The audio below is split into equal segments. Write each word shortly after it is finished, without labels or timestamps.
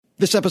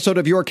This episode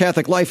of Your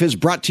Catholic Life is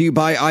brought to you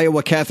by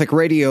Iowa Catholic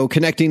Radio,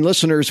 connecting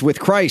listeners with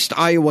Christ.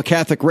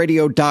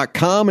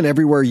 iowacatholicradio.com and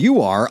everywhere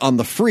you are on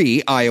the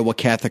free Iowa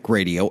Catholic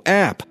Radio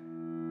app.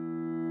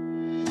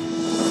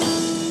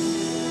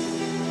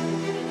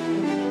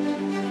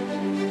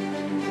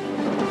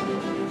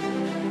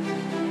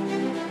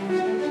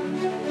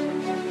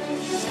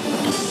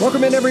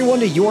 Welcome in, everyone,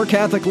 to Your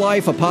Catholic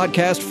Life, a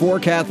podcast for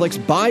Catholics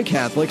by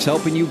Catholics,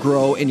 helping you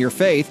grow in your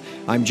faith.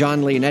 I'm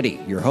Jon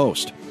Leonetti, your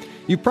host.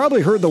 You've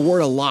probably heard the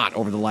word a lot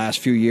over the last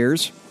few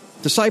years,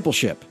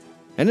 discipleship,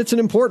 and it's an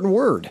important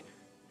word.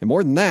 And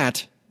more than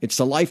that, it's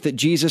the life that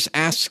Jesus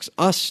asks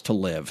us to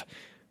live.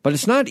 But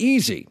it's not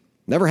easy,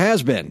 never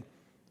has been.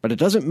 But it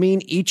doesn't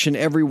mean each and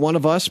every one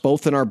of us,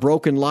 both in our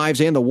broken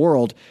lives and the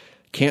world,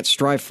 can't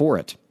strive for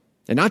it.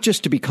 And not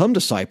just to become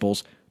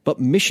disciples,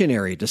 but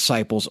missionary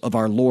disciples of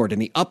our Lord in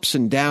the ups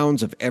and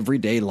downs of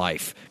everyday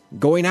life,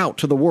 going out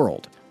to the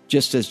world,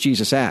 just as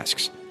Jesus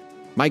asks.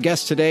 My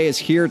guest today is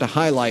here to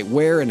highlight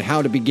where and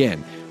how to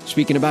begin.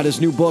 Speaking about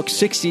his new book,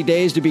 60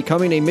 Days to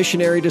Becoming a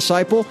Missionary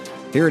Disciple,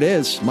 here it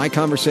is, my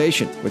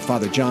conversation with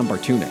Father Jon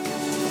Bartunek.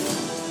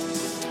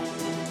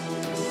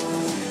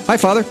 Hi,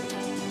 Father.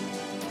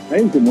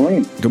 Hey, good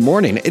morning. Good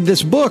morning.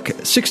 This book,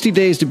 60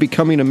 Days to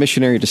Becoming a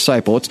Missionary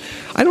Disciple,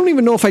 I don't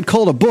even know if I'd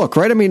call it a book,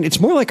 right? I mean, it's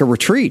more like a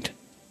retreat.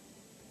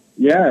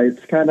 Yeah,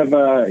 it's kind of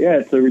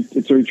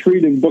it's a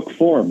retreat in book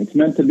form. It's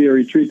meant to be a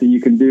retreat that you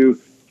can do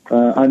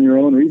on your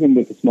own, or even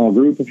with a small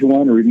group if you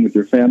want, or even with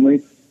your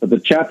family. But the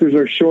chapters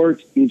are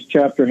short. Each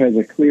chapter has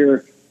a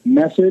clear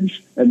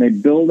message, and they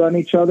build on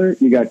each other.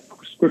 You got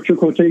scripture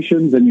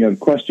quotations, and you have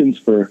questions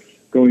for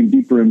going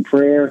deeper in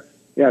prayer.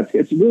 Yeah,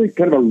 it's really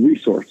kind of a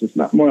resource. It's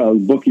not more a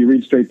book you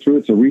read straight through.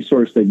 It's a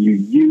resource that you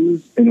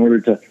use in order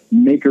to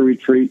make a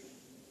retreat,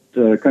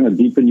 to kind of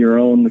deepen your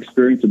own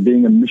experience of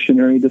being a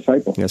missionary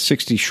disciple. Yeah,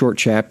 60 short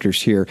chapters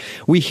here.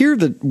 We hear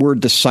the word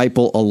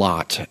disciple a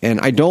lot, and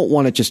I don't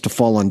want it just to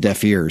fall on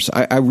deaf ears.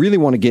 I really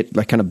want to get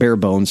like kind of bare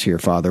bones here,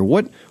 Father.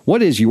 What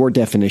is your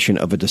definition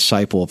of a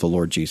disciple of the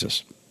Lord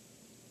Jesus?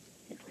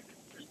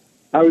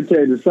 I would say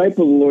a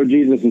disciple of the Lord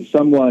Jesus is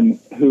someone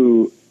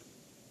who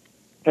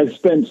has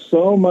spent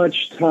so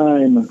much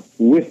time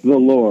with the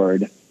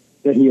Lord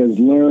that he has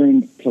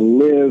learned to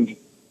live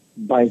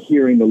by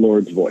hearing the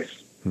Lord's voice.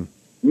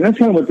 I mean, that's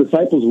kind of what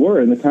disciples were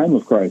in the time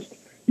of Christ.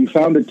 You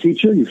found a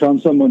teacher, you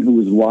found someone who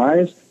was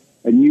wise,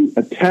 and you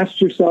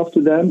attached yourself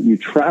to them, you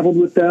traveled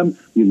with them,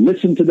 you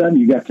listened to them,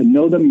 you got to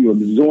know them, you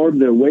absorbed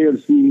their way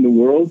of seeing the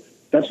world.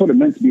 That's what it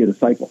meant to be a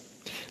disciple.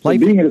 So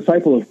being a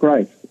disciple of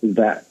Christ is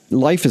that.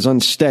 Life is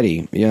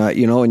unsteady,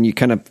 and you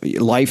kind of,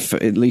 life,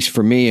 at least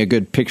for me, a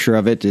good picture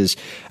of it is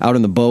out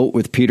in the boat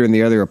with Peter and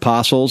the other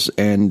apostles,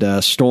 and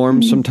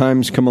storms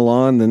sometimes come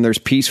along, then there's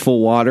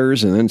peaceful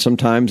waters, and then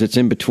sometimes it's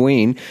in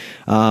between.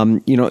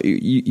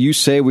 You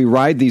say we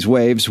ride these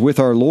waves with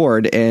our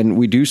Lord, and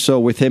we do so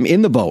with him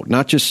in the boat,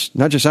 not just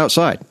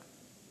outside.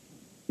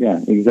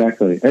 Yeah,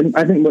 exactly. And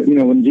I think,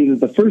 when Jesus,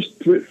 the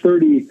first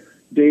 30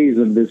 days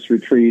of this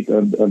retreat,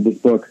 of this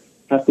book,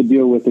 have to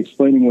deal with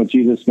explaining what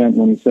Jesus meant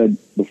when he said,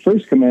 the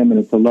first commandment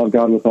is to love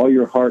God with all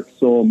your heart,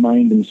 soul,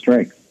 mind, and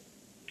strength.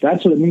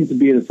 That's what it means to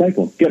be a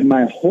disciple. Get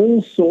my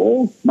whole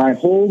soul,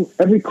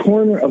 every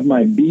corner of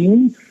my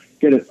being,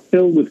 get it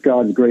filled with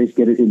God's grace,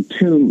 get it in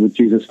tune with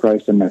Jesus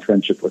Christ and my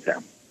friendship with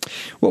him.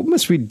 What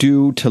must we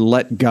do to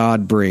let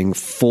God bring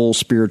full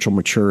spiritual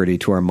maturity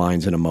to our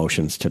minds and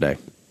emotions today?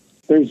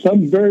 There's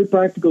some very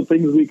practical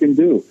things we can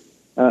do.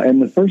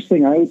 And the first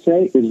thing I would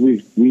say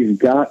is we've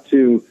got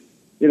to,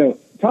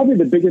 probably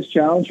the biggest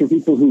challenge for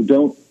people who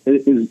don't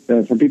is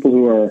for people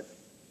who are,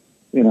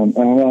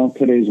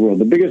 today's world.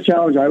 The biggest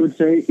challenge I would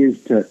say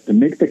is to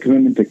make the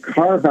commitment to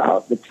carve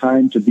out the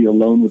time to be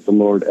alone with the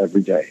Lord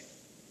every day.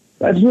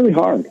 That's really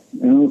hard.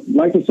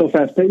 Life is so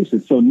fast paced.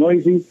 It's so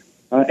noisy,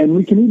 and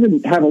we can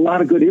even have a lot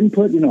of good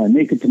input. I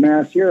make it to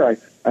Mass here.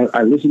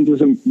 I listen to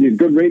some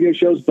good radio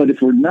shows. But if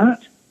we're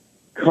not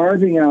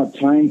carving out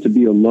time to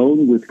be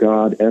alone with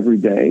God every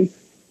day,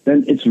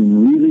 then it's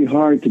really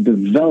hard to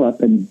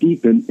develop and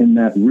deepen in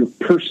that real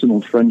personal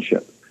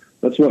friendship.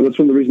 That's one of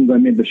the reasons I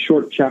made the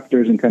short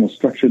chapters and kind of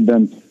structured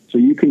them so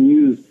you can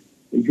use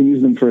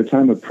them for a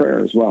time of prayer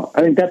as well.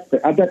 I think that's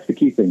the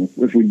key thing.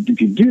 If you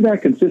do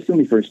that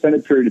consistently for an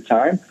extended period of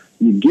time,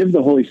 you give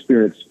the Holy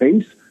Spirit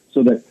space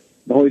so that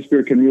the Holy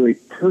Spirit can really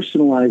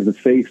personalize the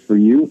faith for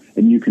you,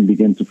 and you can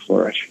begin to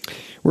flourish.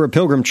 We're a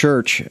pilgrim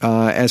church.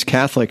 As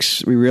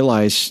Catholics, we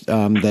realize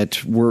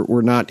that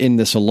we're not in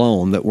this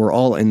alone, that we're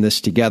all in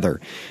this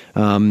together.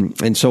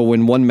 And so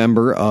when one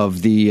member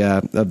of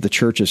the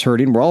church is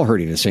hurting, we're all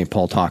hurting, as St.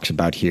 Paul talks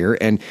about here.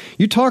 And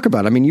you talk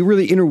about, you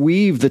really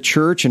interweave the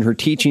church and her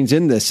teachings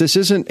in this. This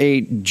isn't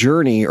a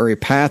journey or a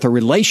path or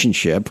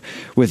relationship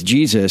with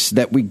Jesus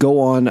that we go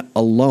on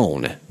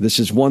alone. This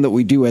is one that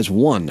we do as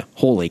one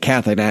holy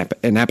Catholic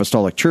and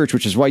Apostolic Church,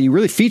 which is why you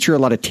really feature a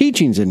lot of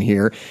teachings in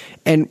here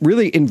and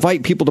really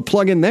invite people to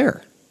plug in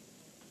there.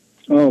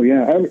 Oh,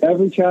 yeah.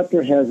 Every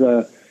chapter has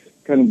a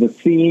kind of the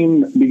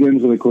theme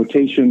begins with a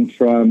quotation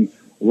from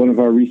one of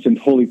our recent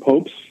holy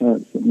popes,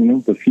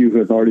 the few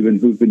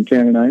who've been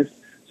canonized.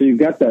 So you've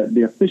got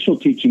the official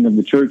teaching of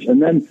the church,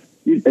 and then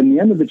in the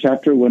end of the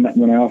chapter, when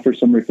I offer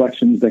some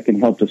reflections that can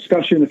help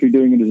discussion if you're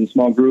doing it as a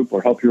small group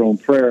or help your own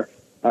prayer,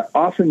 I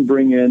often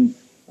bring in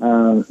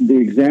the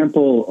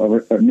example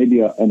or maybe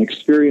an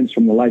experience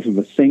from the life of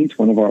a saint,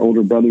 one of our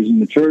older brothers in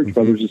the church,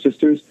 brothers and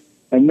sisters.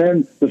 And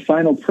then the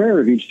final prayer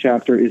of each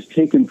chapter is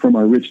taken from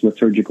our rich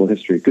liturgical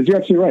history. Because you're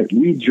absolutely right.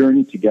 We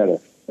journey together,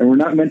 and we're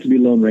not meant to be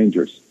lone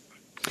rangers.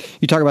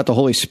 You talk about the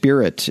Holy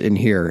Spirit in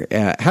here.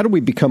 How do we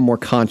become more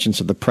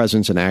conscious of the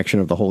presence and action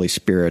of the Holy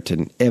Spirit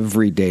in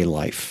everyday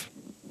life?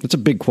 That's a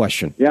big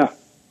question. Yeah.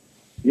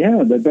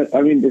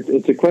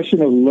 It's a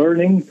question of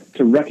learning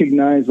to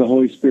recognize the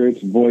Holy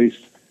Spirit's voice,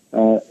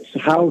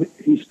 how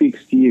he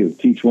speaks to you,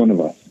 to each one of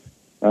us.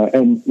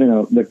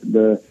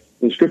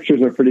 The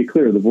scriptures are pretty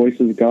clear. The voice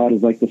of God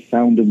is like the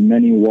sound of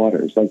many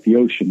waters, like the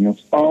ocean.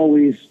 It's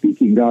always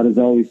speaking. God is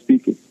always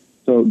speaking.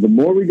 So the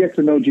more we get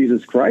to know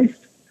Jesus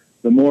Christ,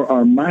 the more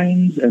our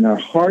minds and our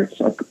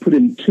hearts are put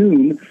in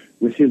tune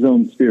with his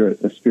own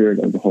spirit, the spirit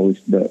of the Holy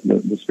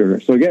the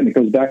Spirit. So again, it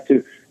goes back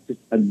to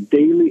a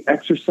daily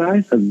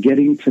exercise of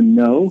getting to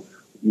know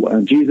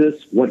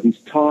Jesus, what he's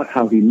taught,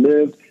 how he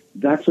lived.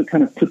 That's what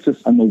kind of puts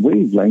us on the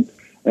wavelength.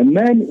 And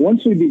then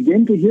once we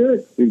begin to hear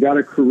it, we've got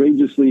to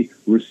courageously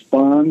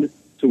respond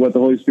to what the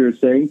Holy Spirit's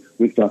saying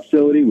with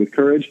docility, with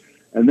courage.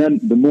 And then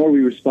the more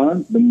we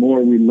respond, the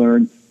more we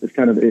learn.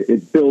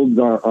 It builds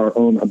our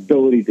own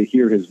ability to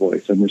hear his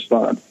voice and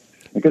respond.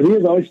 Because he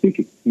is always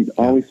speaking. He's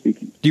always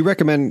speaking. Do you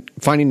recommend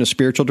finding a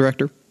spiritual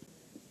director?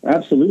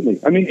 Absolutely.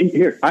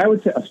 I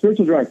would say a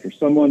spiritual director,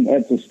 someone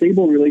that's a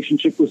stable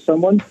relationship with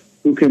someone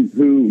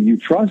who you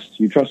trust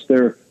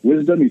their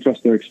wisdom, you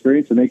trust their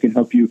experience, and they can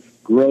help you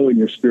grow in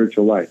your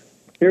spiritual life.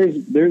 There's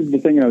the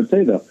thing I would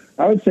say, though.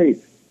 I would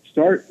say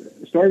start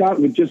out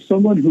with just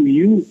someone who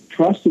you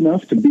trust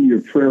enough to be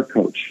your prayer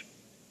coach.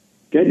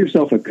 Get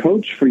yourself a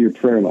coach for your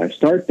prayer life.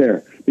 Start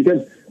there.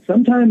 Because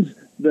sometimes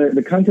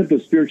the concept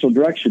of spiritual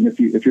direction, if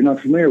you're not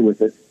familiar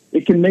with it,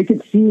 it can make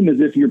it seem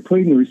as if you're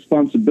putting the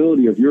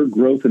responsibility of your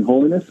growth and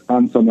holiness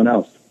on someone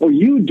else. Oh,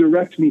 you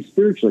direct me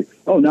spiritually.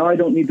 Oh, now I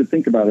don't need to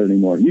think about it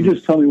anymore. You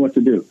just tell me what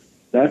to do.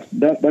 That's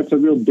a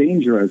real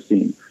danger I've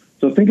seen.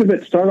 So think of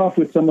it. Start off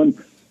with someone.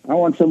 I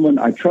want someone.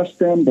 I trust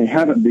them. They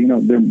haven't.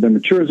 They're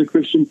mature as a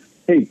Christian.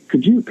 Hey,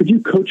 could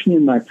you coach me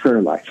in my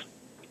prayer life?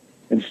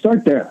 And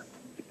start there.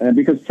 And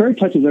because prayer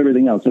touches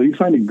everything else. So you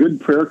find a good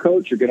prayer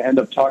coach, you're going to end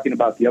up talking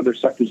about the other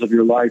sectors of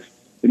your life,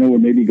 where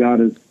maybe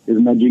God is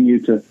nudging you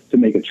to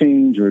make a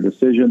change or a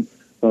decision.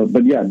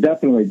 But yeah,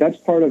 definitely. That's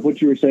part of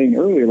what you were saying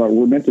earlier about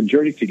we're meant to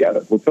journey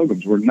together. We're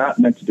pilgrims. We're not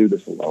meant to do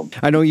this alone.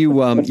 I know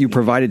you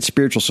provided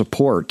spiritual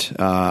support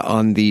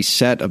on the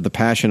set of The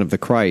Passion of the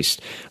Christ.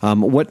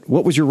 What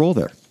was your role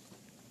there?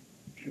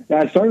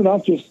 I started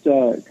off just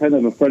kind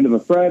of a friend of a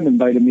friend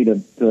invited me to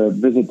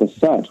visit the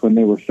set when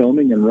they were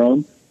filming in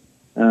Rome.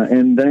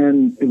 And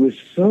then it was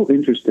so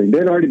interesting.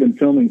 They'd already been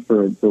filming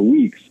for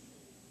weeks.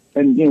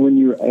 And,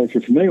 if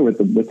you're familiar with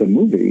the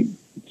movie,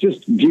 it's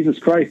just Jesus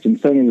Christ in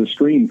center of the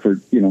screen for,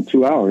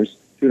 2 hours,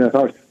 2.5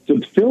 hours. So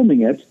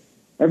filming it,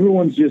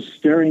 everyone's just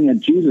staring at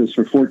Jesus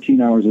for 14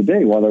 hours a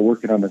day while they're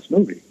working on this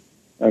movie.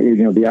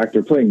 The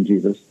actor playing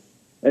Jesus.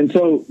 And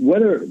so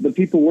whether the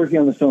people working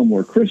on the film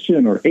were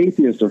Christian or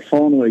atheist or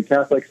fallen away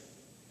Catholics,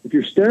 if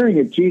you're staring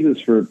at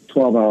Jesus for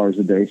 12 hours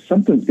a day,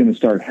 something's going to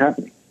start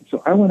happening.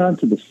 So I went on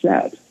to the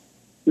set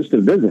just to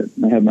visit.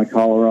 And I had my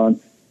collar on.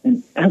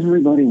 And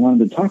everybody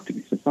wanted to talk to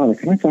me. So, Father,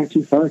 can I talk to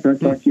you? Father, can I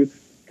talk to you?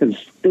 Because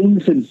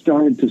things had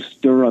started to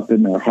stir up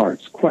in their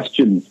hearts,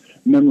 questions,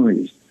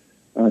 memories.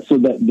 So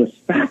that the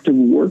fact of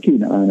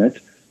working on it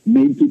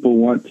made people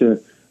want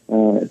to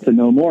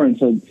know more. And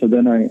so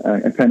then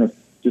I kind of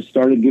just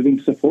started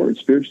giving support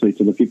spiritually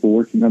to the people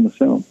working on the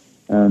film.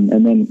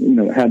 And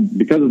then,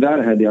 because of that,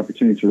 I had the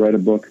opportunity to write a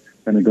book,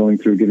 kind of going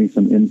through, giving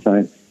some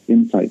insights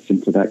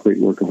into that great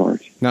work of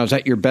art. Now, is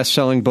that your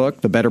best-selling book,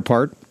 The Better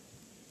Part?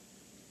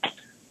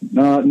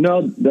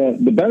 No,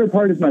 the Better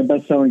Part is my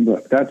best-selling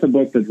book. That's a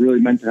book that's really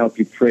meant to help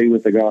you pray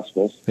with the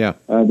Gospels. Yeah.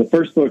 The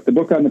first book, the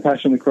book on the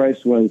Passion of the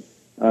Christ,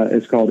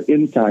 is called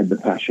Inside the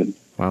Passion.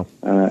 Wow.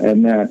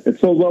 And it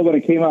sold well when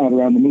it came out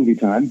around the movie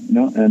time,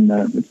 and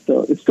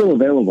it's still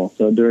available.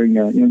 So during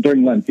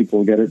Lent, people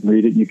will get it and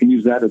read it. And you can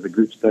use that as a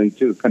group study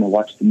too. Kind of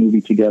watch the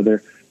movie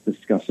together,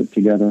 discuss it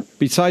together.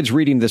 Besides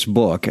reading this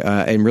book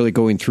and really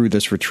going through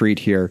this retreat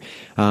here,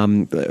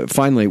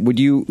 finally, would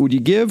you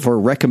give or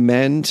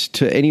recommend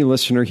to any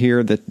listener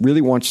here that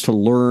really wants to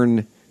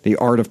learn the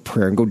art of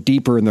prayer and go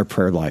deeper in their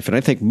prayer life? And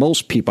I think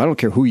most people, I don't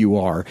care who you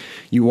are,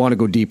 you want to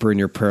go deeper in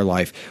your prayer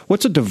life.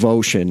 What's a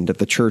devotion that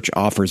the church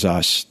offers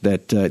us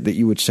that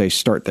you would say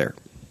start there?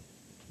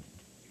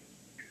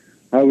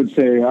 I would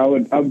say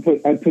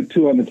I'd put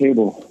two on the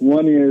table.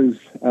 One is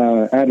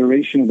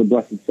adoration of the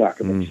Blessed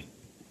Sacrament.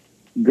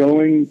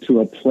 Going to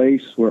a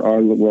place where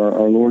our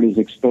Lord is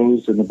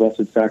exposed in the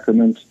Blessed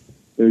Sacrament.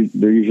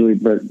 They're usually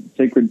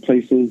sacred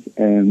places,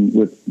 and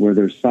where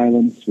there's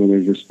silence, where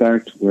there's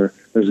respect, where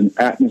there's an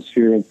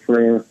atmosphere of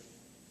prayer,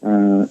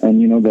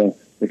 and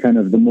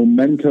the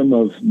momentum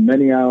of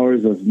many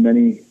hours of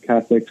many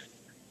Catholics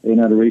in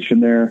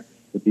adoration there,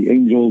 with the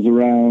angels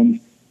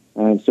around.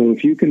 So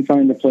if you can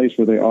find a place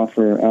where they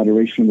offer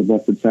adoration of the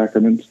Blessed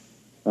Sacrament,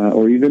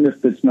 or even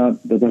if it's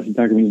not, the Blessed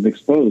Sacrament isn't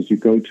exposed, you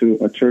go to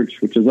a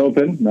church which is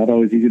open, not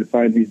always easy to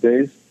find these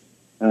days,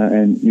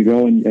 and you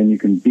go and you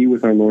can be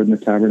with our Lord in the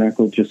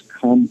tabernacle. Just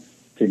come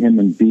to him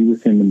and be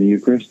with him in the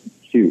Eucharist.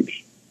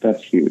 Huge.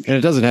 That's huge. And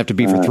it doesn't have to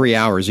be for 3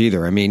 hours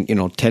either. I mean,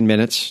 10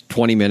 minutes,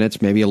 20 minutes,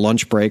 maybe a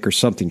lunch break or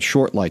something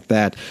short like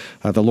that.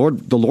 The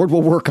Lord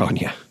will work on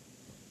you.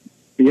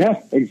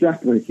 Yeah,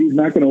 exactly. He's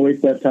not going to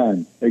waste that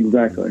time.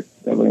 Exactly.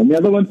 And the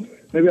other one,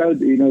 maybe I would,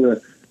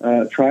 the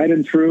tried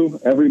and true,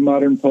 every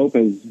modern pope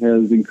has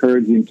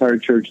encouraged the entire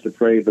church to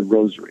pray the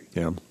Rosary,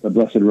 the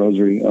Blessed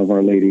Rosary of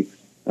Our Lady,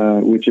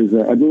 which is a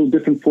little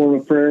different form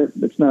of prayer.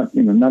 It's not,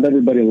 not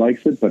everybody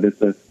likes it, but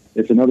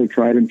it's another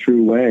tried and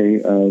true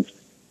way of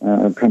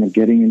kind of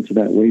getting into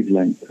that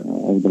wavelength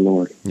of the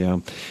Lord. Yeah.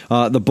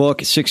 The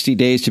book, 60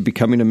 Days to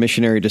Becoming a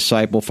Missionary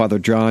Disciple, Father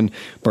Jon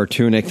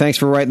Bartunek. Thanks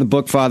for writing the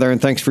book, Father,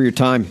 and thanks for your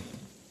time.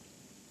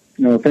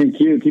 No, thank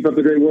you. Keep up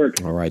the great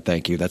work. All right,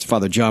 thank you. That's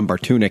Father Jon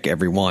Bartunek,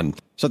 everyone.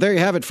 So there you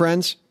have it,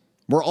 friends.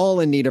 We're all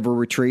in need of a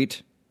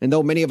retreat. And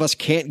though many of us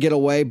can't get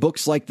away,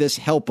 books like this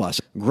help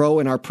us grow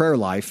in our prayer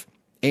life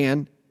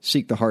and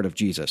seek the heart of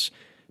Jesus.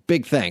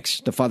 Big thanks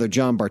to Father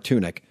Jon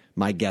Bartunek,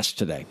 my guest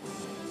today.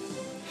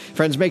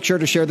 Friends, make sure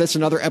to share this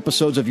and other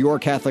episodes of Your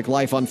Catholic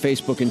Life on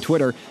Facebook and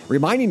Twitter.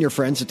 Reminding your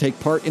friends to take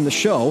part in the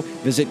show,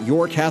 visit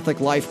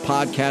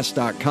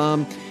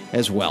yourcatholiclifepodcast.com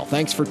as well.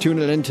 Thanks for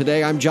tuning in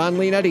today. I'm Jon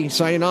Leonetti,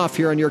 signing off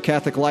here on Your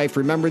Catholic Life.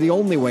 Remember, the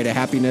only way to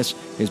happiness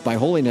is by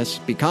holiness.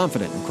 Be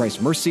confident in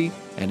Christ's mercy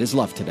and his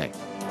love today.